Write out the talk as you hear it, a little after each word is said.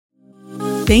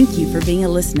Thank you for being a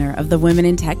listener of the Women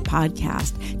in Tech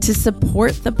podcast. To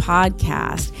support the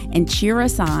podcast and cheer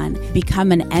us on,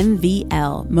 become an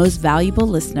MVL, Most Valuable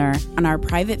Listener, on our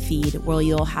private feed where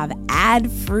you'll have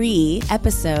ad-free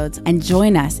episodes and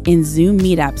join us in Zoom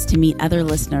meetups to meet other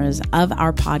listeners of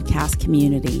our podcast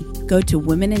community. Go to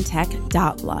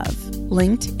womenintech.love,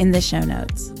 linked in the show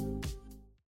notes.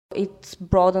 It's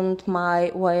broadened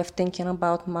my way of thinking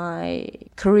about my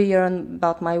career and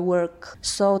about my work.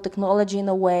 So technology, in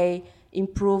a way,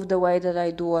 improved the way that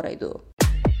I do what I do.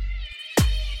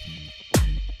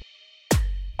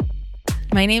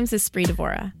 My name's Espree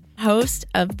Devora, host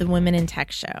of the Women in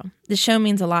Tech Show. The show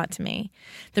means a lot to me.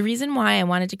 The reason why I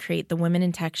wanted to create the Women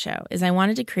in Tech Show is I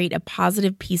wanted to create a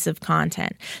positive piece of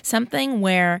content, something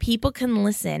where people can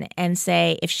listen and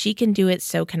say, if she can do it,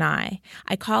 so can I.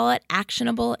 I call it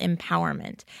actionable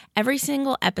empowerment. Every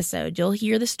single episode, you'll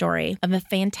hear the story of a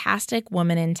fantastic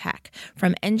woman in tech,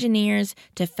 from engineers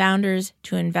to founders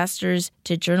to investors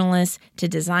to journalists to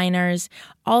designers,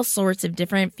 all sorts of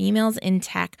different females in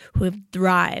tech who have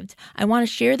thrived. I want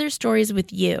to share their stories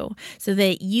with you so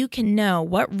that you can know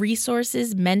what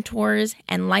resources, mentors,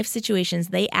 and life situations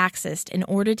they accessed in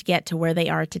order to get to where they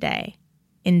are today.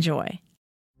 Enjoy.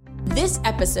 This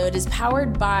episode is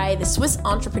powered by the Swiss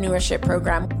Entrepreneurship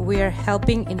Program. We are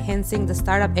helping enhancing the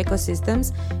startup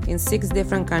ecosystems in 6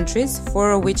 different countries,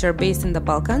 4 of which are based in the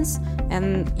Balkans.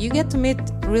 And you get to meet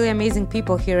really amazing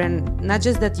people here. And not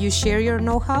just that you share your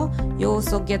know-how, you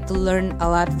also get to learn a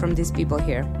lot from these people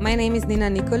here. My name is Nina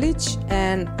Nikolic,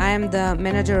 and I am the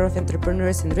Manager of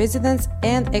Entrepreneurs in Residence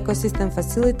and Ecosystem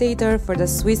Facilitator for the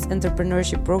Swiss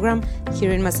Entrepreneurship Program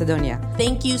here in Macedonia.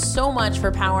 Thank you so much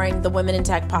for powering the Women in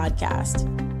Tech podcast.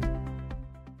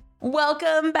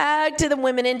 Welcome back to the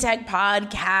Women in Tech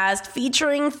podcast,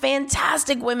 featuring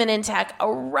fantastic women in tech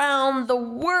around the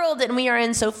world. And we are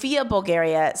in Sofia,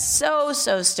 Bulgaria. So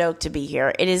stoked to be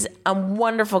here. It is a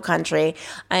wonderful country.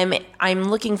 I'm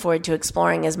looking forward to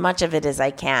exploring as much of it as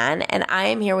I can. And I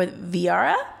am here with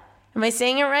Viara. Am I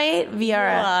saying it right?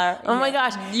 Viara. Oh my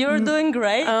gosh. You're doing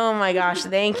great. Oh my gosh.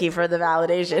 Thank you for the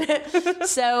validation.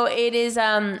 So it is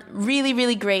really,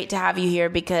 really great to have you here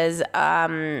because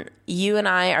you and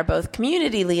I are both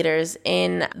community leaders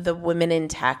in the women in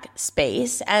tech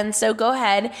space. And so go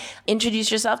ahead, introduce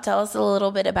yourself. Tell us a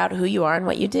little bit about who you are and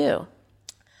what you do.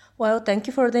 Well, thank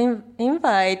you for the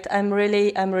invite. I'm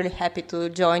really happy to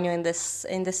join you in this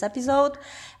episode.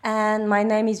 And my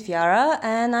name is Viara,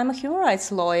 and I'm a human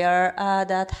rights lawyer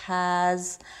that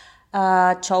has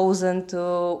chosen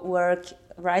to work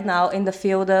right now in the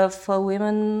field of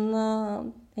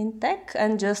women in tech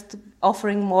and just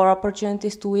offering more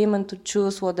opportunities to women to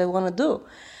choose what they want to do.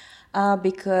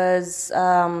 Because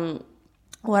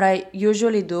what I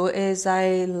usually do is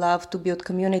I love to build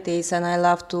communities, and I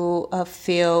love to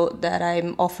feel that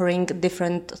I'm offering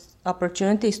different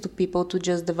opportunities to people to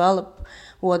just develop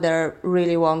what they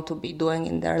really want to be doing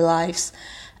in their lives.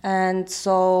 And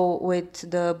so with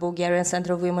the Bulgarian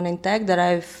Center of Women in Tech that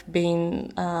I've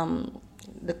been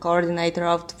the coordinator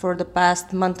of for the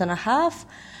past month and a half,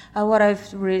 what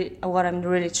I'm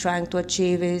really trying to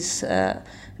achieve is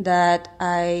that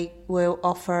I will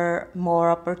offer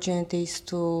more opportunities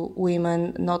to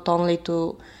women, not only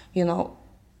to,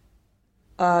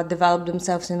 develop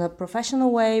themselves in a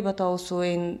professional way, but also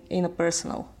in a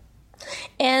personal.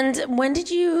 And when did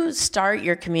you start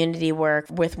your community work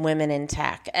with Women in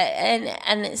Tech?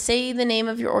 And say the name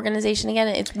of your organization again.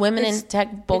 It's Women in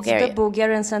Tech Bulgaria. It's the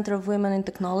Bulgarian Center of Women in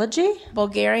Technology.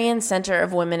 Bulgarian Center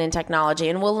of Women in Technology.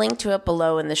 And we'll link to it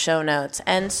below in the show notes.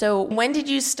 And so when did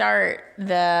you start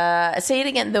say it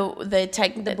again,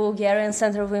 the Bulgarian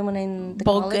Center of Women in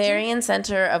Technology? Bulgarian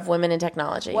Center of Women in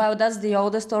Technology. Well, that's the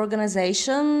oldest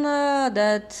organization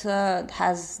that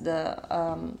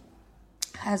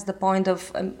has the point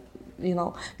of,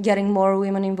 getting more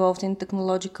women involved in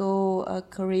technological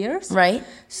careers. Right.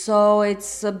 So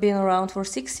it's been around for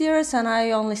 6 years, and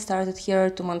I only started here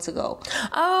 2 months ago.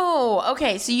 Oh,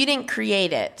 okay. So you didn't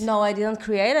create it. No, I didn't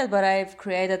create it, but I've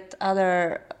created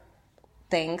other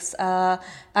things.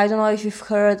 I don't know if you've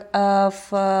heard of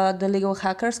the legal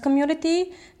hackers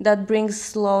community that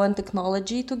brings law and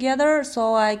technology together.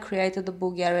 So I created the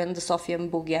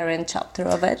Sofian Bulgarian chapter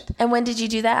of it. And when did you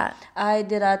do that? I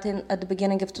did that at the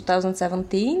beginning of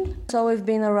 2017. So we've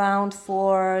been around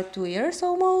for 2 years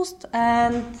almost.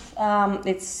 And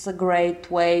it's a great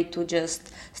way to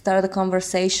just start a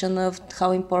conversation of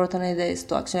how important it is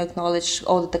to actually acknowledge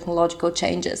all the technological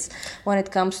changes when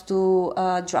it comes to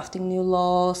drafting new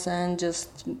laws and just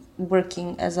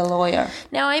working as a lawyer.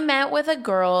 Now, I met with a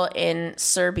girl in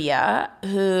Serbia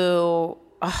who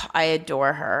I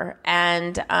adore her,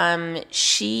 and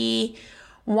she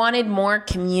wanted more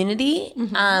community.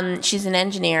 She's an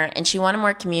engineer, and she wanted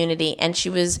more community, and she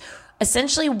was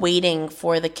essentially waiting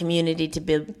for the community to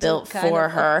be built for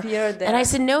her. And I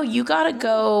said, no, you got to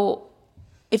go.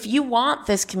 If you want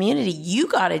this community, you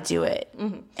got to do it.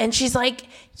 And she's like,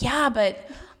 yeah, but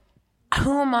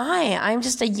who am I? I'm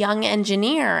just a young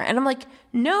engineer. And I'm like,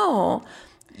 no,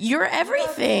 you're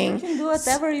everything. You can do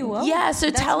whatever you want. Yeah. So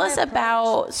tell us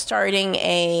about starting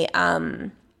a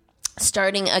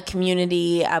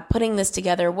community, putting this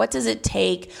together. What does it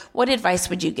take? What advice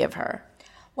would you give her?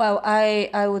 Well,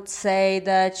 I would say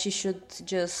that she should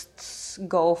just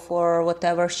go for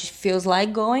whatever she feels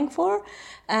like going for.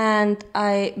 And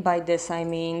by this I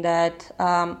mean that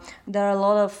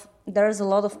there's a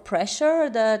lot of pressure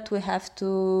that we have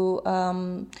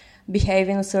to behave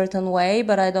in a certain way,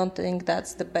 but I don't think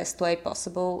that's the best way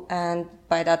possible. And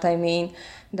by that I mean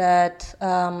that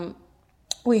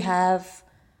we have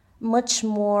much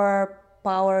more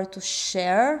power to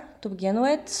share to begin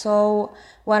with. So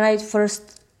when I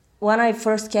first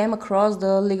came across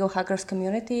the legal hackers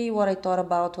community, what I thought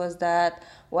about was that,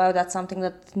 well, that's something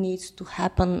that needs to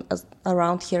happen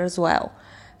around here as well.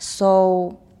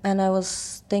 So, and I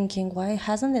was thinking, why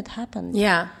hasn't it happened?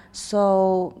 Yeah.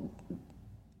 So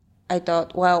I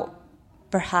thought, well,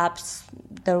 perhaps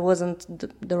there wasn't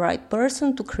the right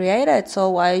person to create it,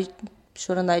 so why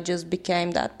shouldn't I just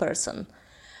become that person?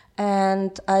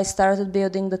 And I started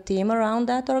building the team around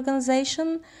that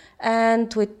organization,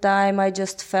 and with time I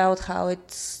just felt how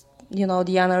it's,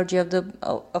 the energy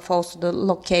of also the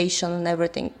location and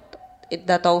everything,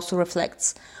 that also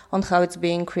reflects on how it's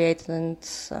being created and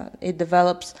it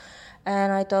develops.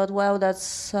 And I thought, well,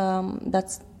 that's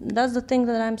the thing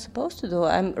that I'm supposed to do.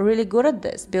 I'm really good at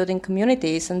this, building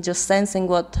communities and just sensing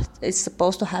what is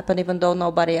supposed to happen, even though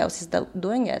nobody else is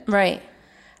doing it. Right.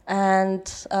 And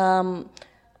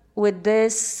with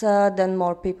this, then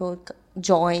more people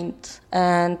joined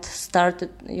and started,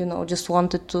 just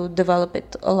wanted to develop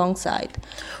it alongside.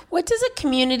 What does a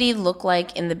community look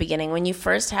like in the beginning when you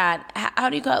first had, how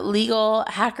do you call it, legal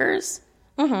hackers?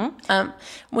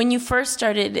 When you first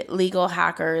started Legal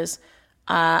Hackers,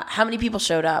 how many people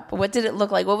showed up? What did it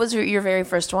look like? What was your very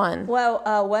first one?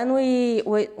 Well, when we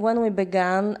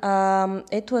began,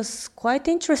 it was quite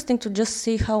interesting to just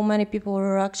see how many people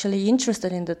were actually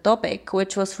interested in the topic,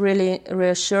 which was really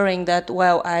reassuring that,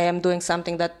 well, I am doing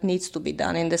something that needs to be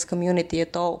done in this community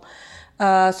at all.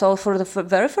 So for the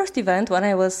very first event, when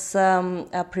I was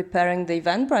preparing the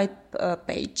Eventbrite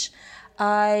page,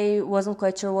 I wasn't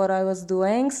quite sure what I was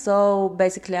doing. So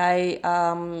basically, I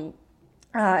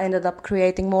ended up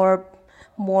creating more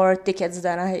tickets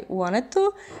than I wanted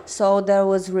to. So there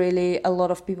was really a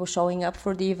lot of people showing up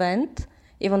for the event,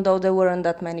 even though there weren't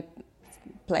that many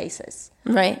places.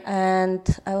 Right. And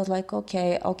I was like,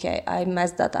 okay, I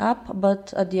messed that up.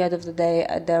 But at the end of the day,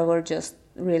 there were just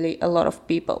really a lot of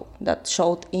people that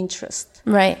showed interest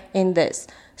in this.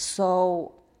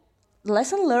 So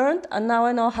lesson learned, and now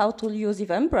I know how to use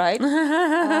Eventbrite.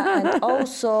 And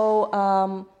also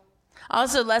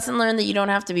lesson learned that you don't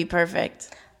have to be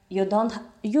perfect. You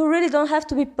really don't have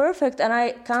to be perfect. And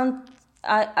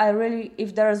I really,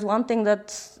 if there's one thing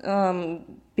that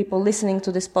people listening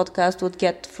to this podcast would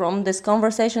get from this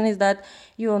conversation, is that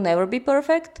you will never be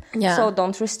perfect. Yeah. So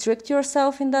don't restrict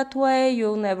yourself in that way.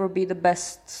 You'll never be the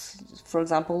best, for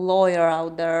example, lawyer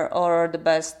out there, or the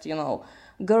best,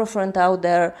 girlfriend out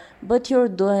there, but you're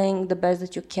doing the best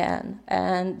that you can.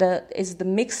 And it's the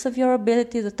mix of your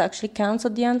ability that actually counts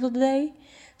at the end of the day.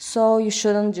 So you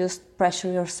shouldn't just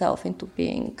pressure yourself into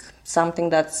being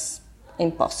something that's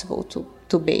impossible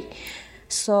to be.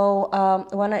 So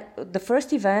the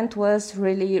first event was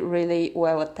really, really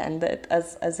well attended,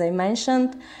 as I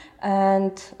mentioned,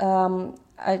 and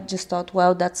I just thought,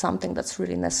 well, that's something that's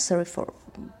really necessary for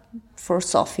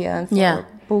Sofia and for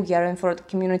Bulgaria and for the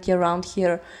community around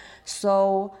here.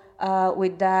 So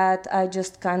with that, I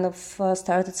just kind of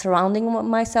started surrounding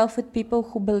myself with people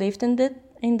who believed in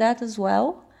that as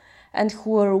well, and who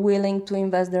were willing to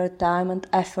invest their time and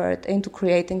effort into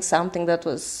creating something that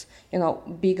was,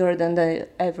 bigger than the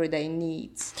everyday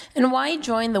needs. And why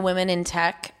join the Women in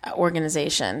Tech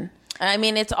organization? I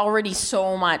mean, it's already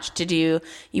so much to do.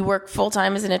 You work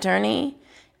full-time as an attorney,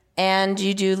 and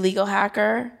you do Legal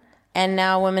Hacker, and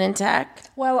now Women in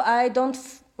Tech? Well, I don't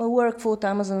work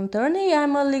full-time as an attorney.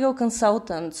 I'm a legal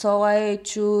consultant, so I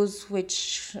choose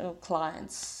which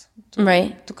clients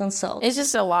to consult. It's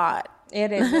just a lot.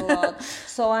 It is a lot.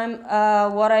 So I'm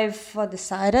what I've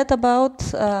decided about,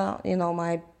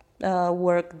 my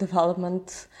work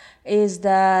development is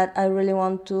that I really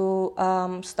want to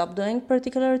stop doing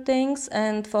particular things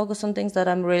and focus on things that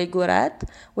I'm really good at,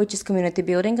 which is community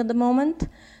building at the moment.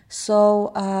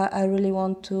 So I really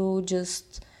want to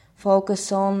just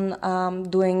focus on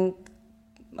doing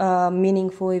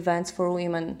meaningful events for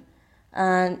women,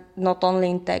 and not only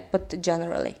in tech, but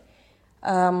generally.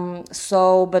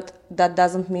 But that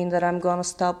doesn't mean that I'm gonna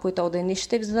stop with all the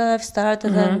initiatives that I've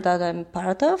started and that I'm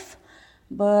part of,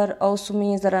 but also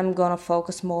means that I'm gonna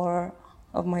focus more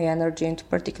of my energy into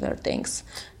particular things.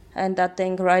 And that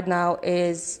thing right now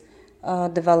is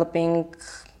developing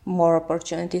more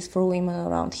opportunities for women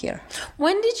around here.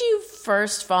 When did you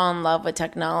first fall in love with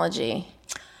technology?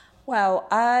 Well,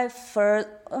 it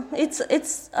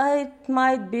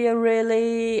might be a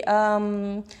really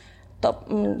a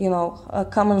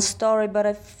common story, but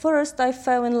at first I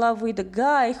fell in love with a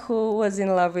guy who was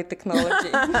in love with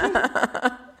technology.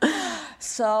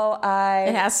 So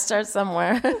it has to start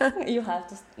somewhere. you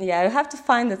have to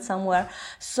find it somewhere.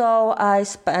 So I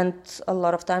spent a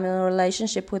lot of time in a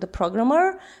relationship with a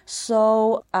programmer.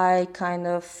 So I kind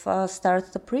of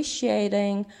started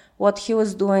appreciating what he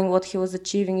was doing, what he was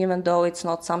achieving, even though it's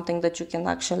not something that you can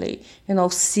actually,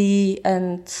 see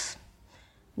and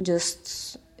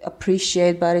just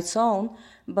appreciate by its own.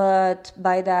 But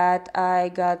by that, I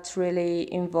got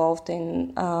really involved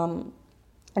in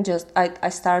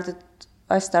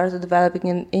I started developing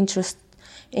an interest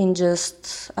in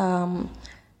just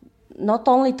not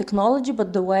only technology,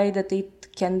 but the way that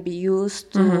it can be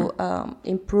used to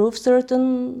improve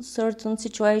certain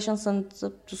situations and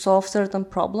to solve certain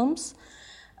problems.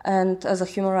 And as a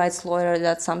human rights lawyer,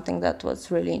 that's something that was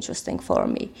really interesting for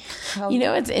me.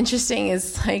 What's interesting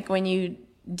is like when you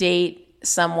date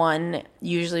someone,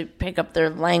 usually pick up their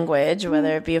language,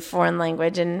 whether it be a foreign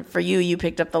language, and for you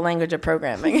picked up the language of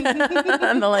programming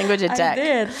and the language of tech.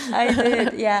 I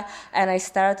did, yeah. And I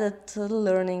started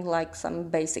learning like some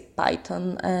basic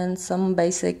Python and some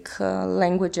basic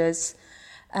languages,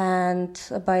 and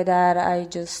by that I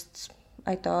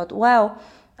thought, wow,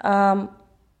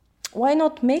 why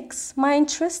not mix my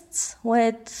interests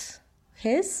with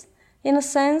his, in a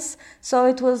sense. So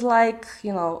it was like,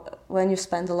 when you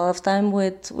spend a lot of time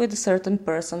with a certain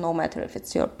person, no matter if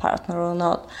it's your partner or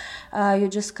not, you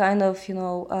just kind of,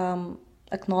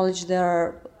 acknowledge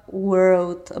their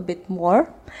world a bit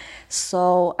more.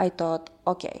 So I thought,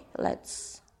 okay,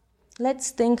 let's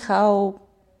think how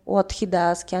what he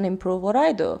does can improve what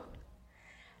I do.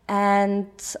 And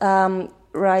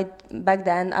right back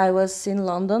then, I was in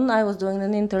London. I was doing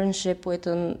an internship with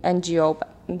an NGO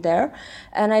there,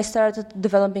 and I started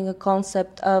developing a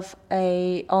concept of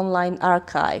a online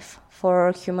archive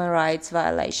for human rights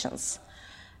violations.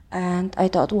 And I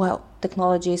thought, well,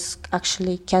 technologies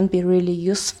actually can be really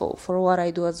useful for what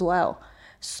I do as well.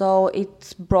 So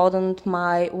it broadened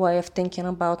my way of thinking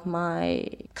about my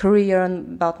career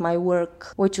and about my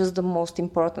work, which was the most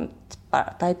important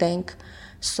part, I think.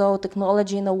 So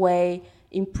technology, in a way,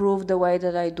 improved the way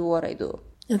that I do what I do.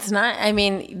 It's not,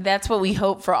 that's what we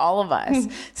hope for all of us.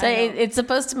 So it's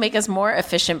supposed to make us more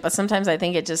efficient, but sometimes I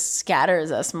think it just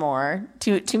scatters us more.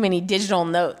 Too many digital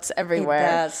notes everywhere.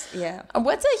 It does, yeah.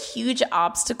 What's a huge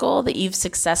obstacle that you've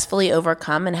successfully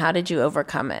overcome, and how did you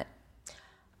overcome it?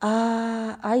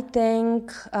 I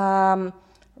think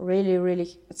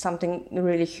really something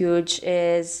really huge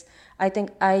is, I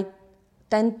think I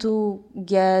tend to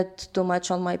get too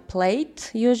much on my plate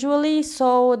usually,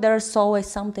 so there's always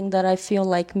something that I feel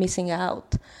like missing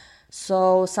out.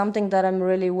 So something that I'm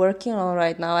really working on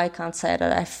right now, I can't say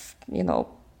that I've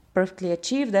perfectly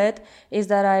achieved it, is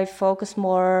that I focus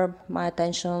more my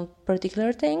attention on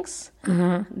particular things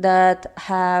that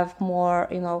have more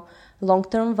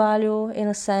long-term value in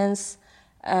a sense,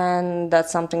 and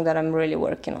that's something that I'm really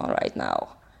working on right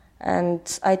now. And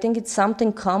I think it's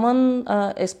something common,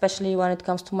 especially when it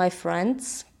comes to my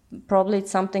friends. Probably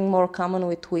it's something more common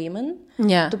with women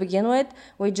to begin with.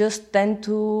 We just tend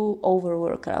to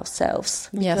overwork ourselves.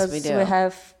 Yes, we do. We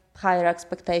have higher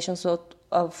expectations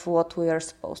of what we are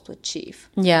supposed to achieve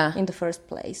in the first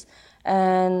place.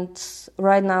 And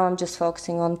right now I'm just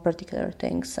focusing on particular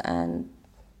things and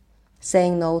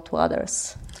saying no to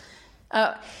others.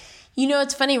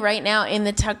 It's funny right now in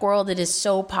the tech world, it is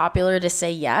so popular to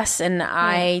say yes. And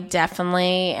I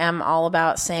definitely am all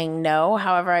about saying no.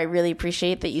 However, I really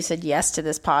appreciate that you said yes to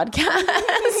this podcast.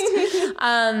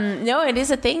 No, it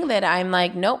is a thing that I'm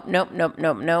like, nope,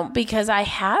 because I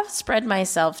have spread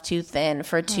myself too thin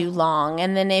for too long.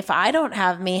 And then if I don't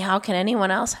have me, how can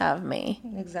anyone else have me?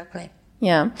 Exactly.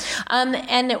 Yeah.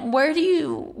 And where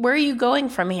are you going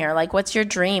from here? Like, what's your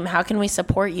dream? How can we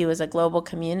support you as a global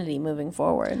community moving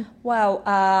forward? Well,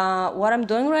 what I'm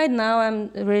doing right now,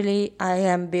 I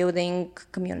am building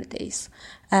communities,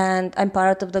 and I'm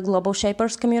part of the Global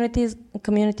Shapers community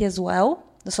as well,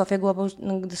 the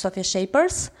Sofia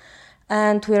Shapers,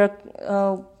 and we're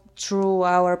through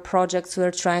our projects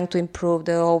we're trying to improve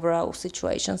the overall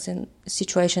situation in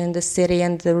the city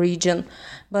and the region.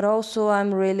 But also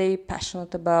I'm really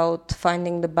passionate about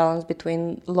finding the balance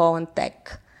between law and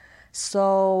tech.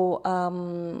 So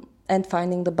and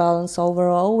finding the balance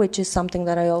overall, which is something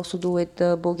that I also do with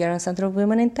the Bulgarian Center of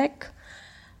Women in Tech.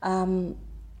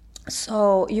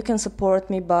 So you can support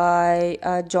me by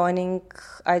joining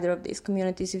either of these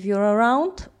communities if you're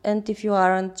around, and if you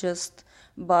aren't, just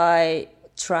by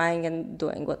trying and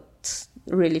doing what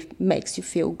really makes you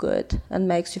feel good and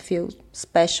makes you feel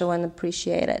special and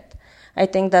appreciated. I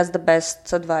think that's the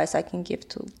best advice I can give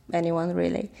to anyone,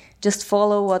 really. Just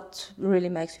follow what really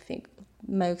makes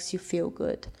you feel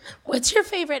good. What's your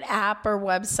favorite app or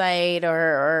website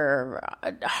or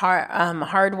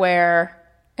hardware,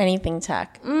 anything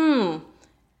tech?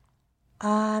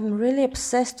 I'm really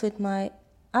obsessed with my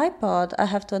iPod, I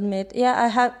have to admit.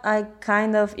 Yeah, I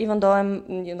kind of, even though I'm,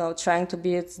 trying to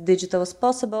be as digital as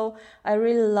possible, I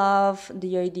really love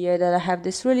the idea that I have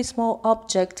this really small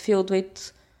object filled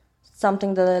with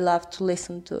something that I love to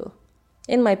listen to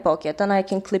in my pocket, and I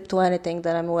can clip to anything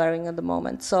that I'm wearing at the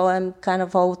moment. So I'm kind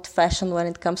of old-fashioned when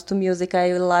it comes to music.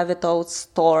 I love it all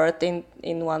stored in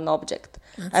one object.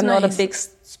 I'm not a big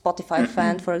Spotify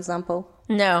fan, for example.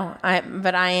 No,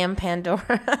 but I am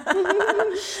Pandora.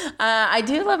 I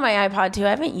do love my iPod too. I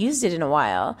haven't used it in a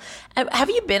while. Have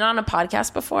you been on a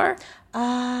podcast before?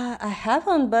 I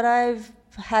haven't, but I've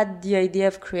had the idea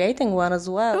of creating one as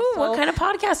well. Ooh, what kind of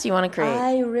podcast do you want to create?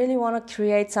 I really want to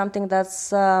create something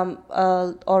that's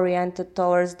oriented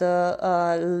towards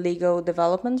the legal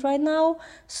development right now.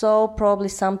 So probably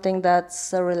something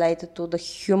that's related to the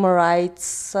human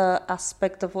rights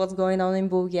aspect of what's going on in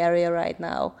Bulgaria right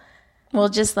now. Well,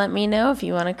 just let me know if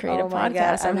you want to create a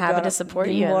podcast. I'm happy to support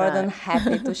you. I'm more than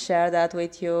happy to share that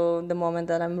with you the moment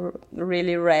that I'm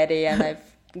really ready and I've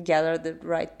gathered the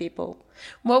right people.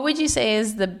 What would you say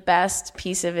is the best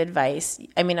piece of advice?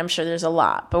 I mean, I'm sure there's a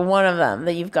lot, but one of them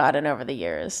that you've gotten over the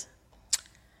years.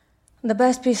 The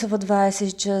best piece of advice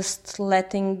is just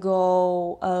letting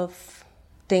go of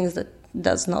things that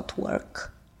does not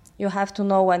work. You have to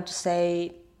know when to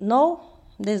say no.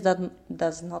 This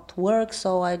does not work,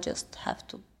 so I just have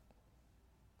to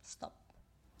stop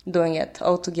doing it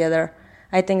altogether.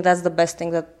 I think that's the best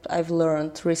thing that I've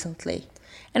learned recently.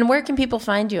 And where can people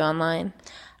find you online?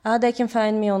 They can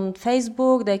find me on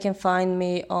Facebook. They can find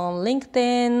me on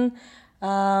LinkedIn.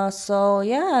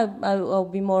 I'll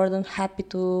be more than happy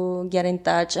to get in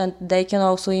touch. And they can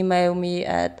also email me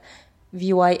at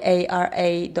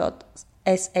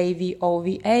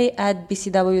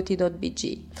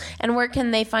vyara.savova@bcwt.bg. And where can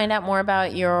they find out more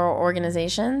about your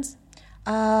organizations?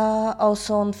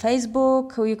 Also on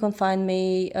Facebook, you can find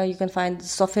me. You can find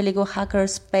Sofia Legal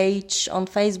Hackers page on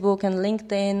Facebook and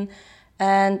LinkedIn,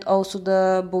 and also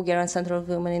the Bulgarian Center of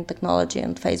Women in Technology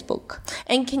on Facebook.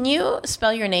 And can you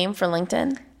spell your name for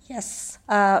LinkedIn? Yes,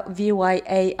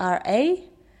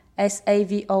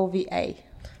 VYARASAVOVA.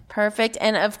 Perfect.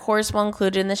 And of course, we'll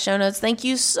include it in the show notes. Thank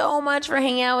you so much for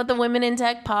hanging out with the Women in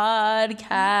Tech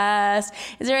podcast.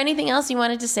 Is there anything else you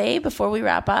wanted to say before we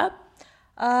wrap up?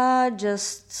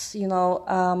 It's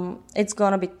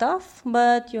going to be tough,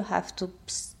 but you have to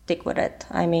stick with it.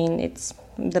 I mean, it's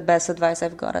the best advice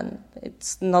I've gotten.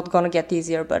 It's not going to get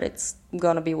easier, but it's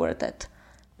going to be worth it.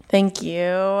 Thank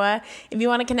you. If you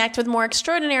want to connect with more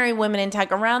extraordinary women in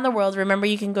tech around the world, remember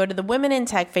you can go to the Women in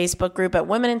Tech Facebook group at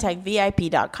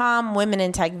womenintechvip.com.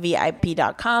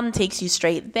 Womenintechvip.com takes you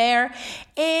straight there.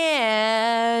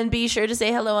 And be sure to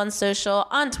say hello on social,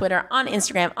 on Twitter, on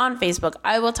Instagram, on Facebook.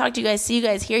 I will talk to you guys, see you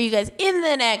guys, hear you guys in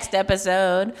the next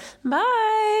episode.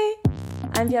 Bye.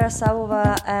 I'm Viara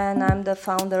Savova, and I'm the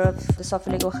founder of the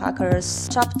Sofia Legal Hackers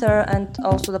chapter and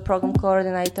also the program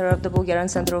coordinator of the Bulgarian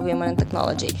Center of Women in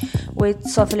Technology. With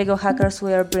Sofia Legal Hackers,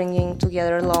 we are bringing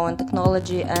together law and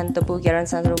technology, and the Bulgarian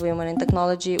Center of Women in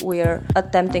Technology, we are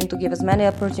attempting to give as many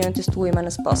opportunities to women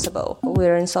as possible.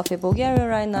 We're in Sofia, Bulgaria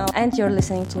right now, and you're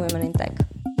listening to Women in Tech.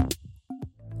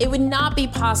 It would not be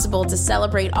possible to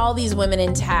celebrate all these women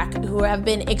in tech who have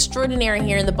been extraordinary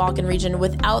here in the Balkan region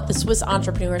without the Swiss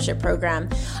Entrepreneurship Program.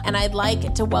 And I'd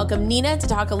like to welcome Nina to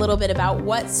talk a little bit about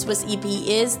what Swiss EP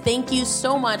is. Thank you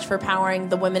so much for powering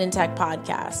the Women in Tech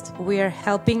podcast. We are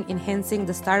helping enhancing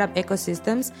the startup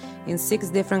ecosystems in 6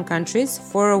 different countries,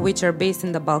 4 of which are based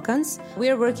in the Balkans. We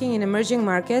are working in emerging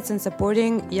markets and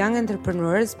supporting young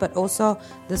entrepreneurs, but also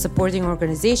the supporting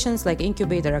organizations like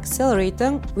Incubator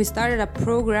Accelerator. We started a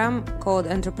program called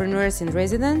Entrepreneurs in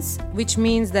Residence, which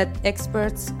means that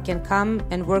experts can come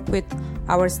and work with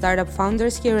our startup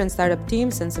founders here and startup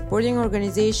teams and supporting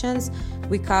organizations.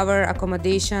 We cover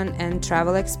accommodation and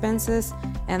travel expenses,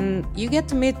 and you get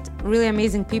to meet really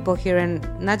amazing people here. And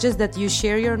not just that you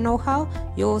share your know-how,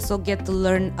 you also get to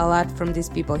learn a lot from these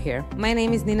people here. My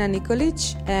name is Nina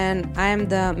Nikolic, and I am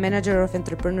the manager of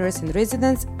Entrepreneurs in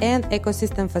Residence and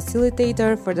ecosystem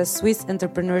facilitator for the Swiss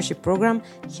Entrepreneurship Program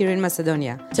here in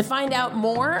Macedonia. To find out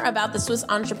more about the Swiss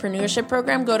Entrepreneurship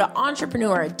Program, go to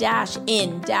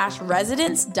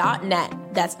entrepreneur-in-residence.net.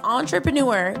 That's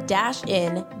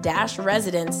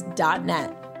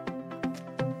entrepreneur-in-residence.net.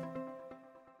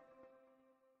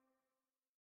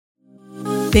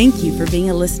 Thank you for being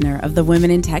a listener of the Women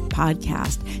in Tech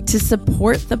podcast. To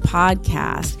support the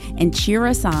podcast and cheer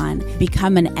us on,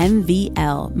 become an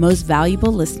MVL, Most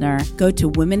Valuable Listener, go to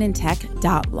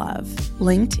womenintech.love,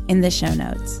 linked in the show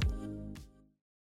notes.